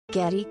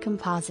Getty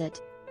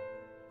Composite.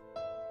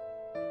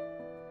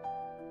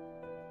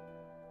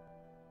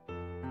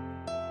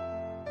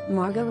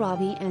 Margot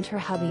Robbie and her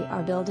hubby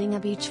are building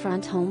a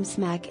beachfront home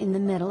smack in the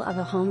middle of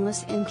a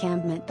homeless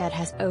encampment that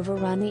has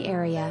overrun the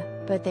area,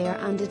 but they are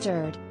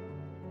undeterred.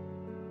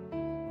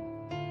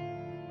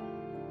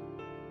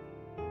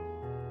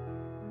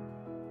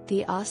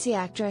 The Aussie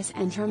actress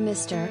and her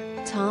Mr.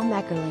 Tom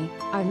Ackerley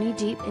are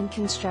knee-deep in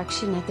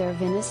construction at their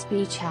Venice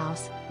Beach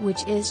house,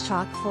 which is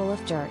chock full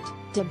of dirt,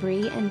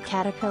 debris and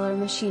caterpillar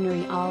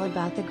machinery all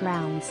about the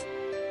grounds.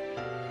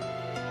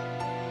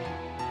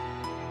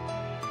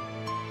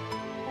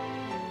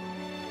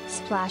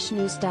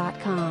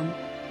 SplashNews.com.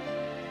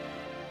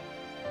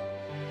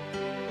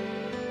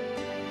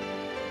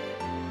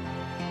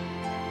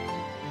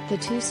 The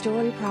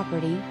two-story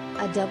property,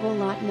 a double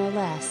lot no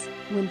less,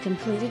 when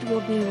completed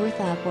will be worth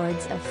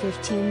upwards of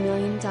 $15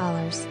 million,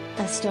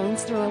 a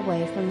stone's throw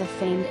away from the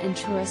famed and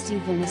touristy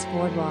Venice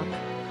boardwalk.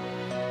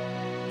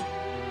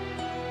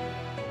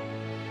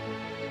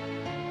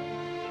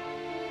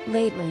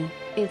 Lately,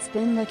 it's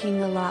been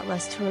looking a lot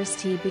less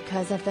touristy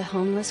because of the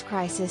homeless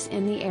crisis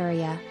in the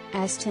area,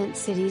 as tent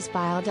cities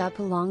piled up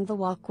along the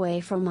walkway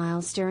for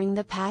miles during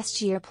the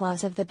past year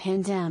plus of the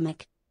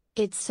pandemic.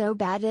 It's so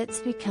bad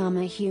it's become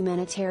a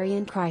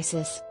humanitarian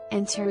crisis,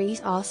 and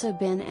there's also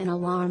been an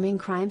alarming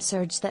crime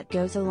surge that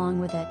goes along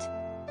with it.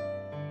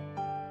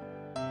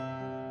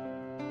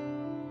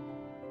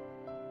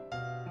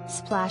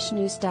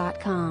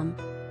 SplashNews.com.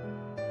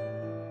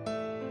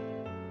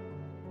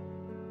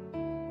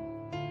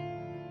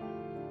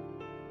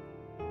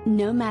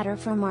 No matter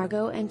for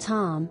Margot and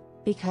Tom,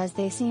 because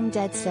they seem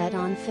dead set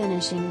on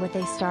finishing what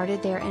they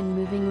started there and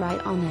moving right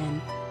on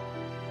in.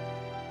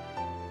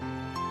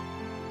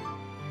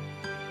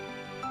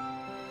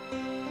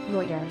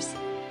 Reuters.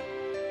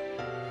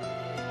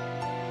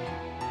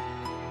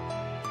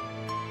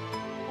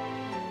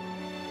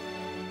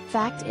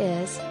 Fact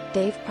is,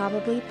 they've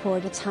probably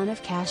poured a ton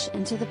of cash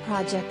into the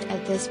project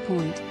at this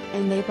point,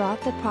 and they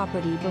bought the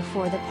property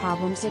before the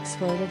problems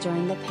exploded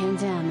during the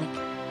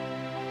pandemic.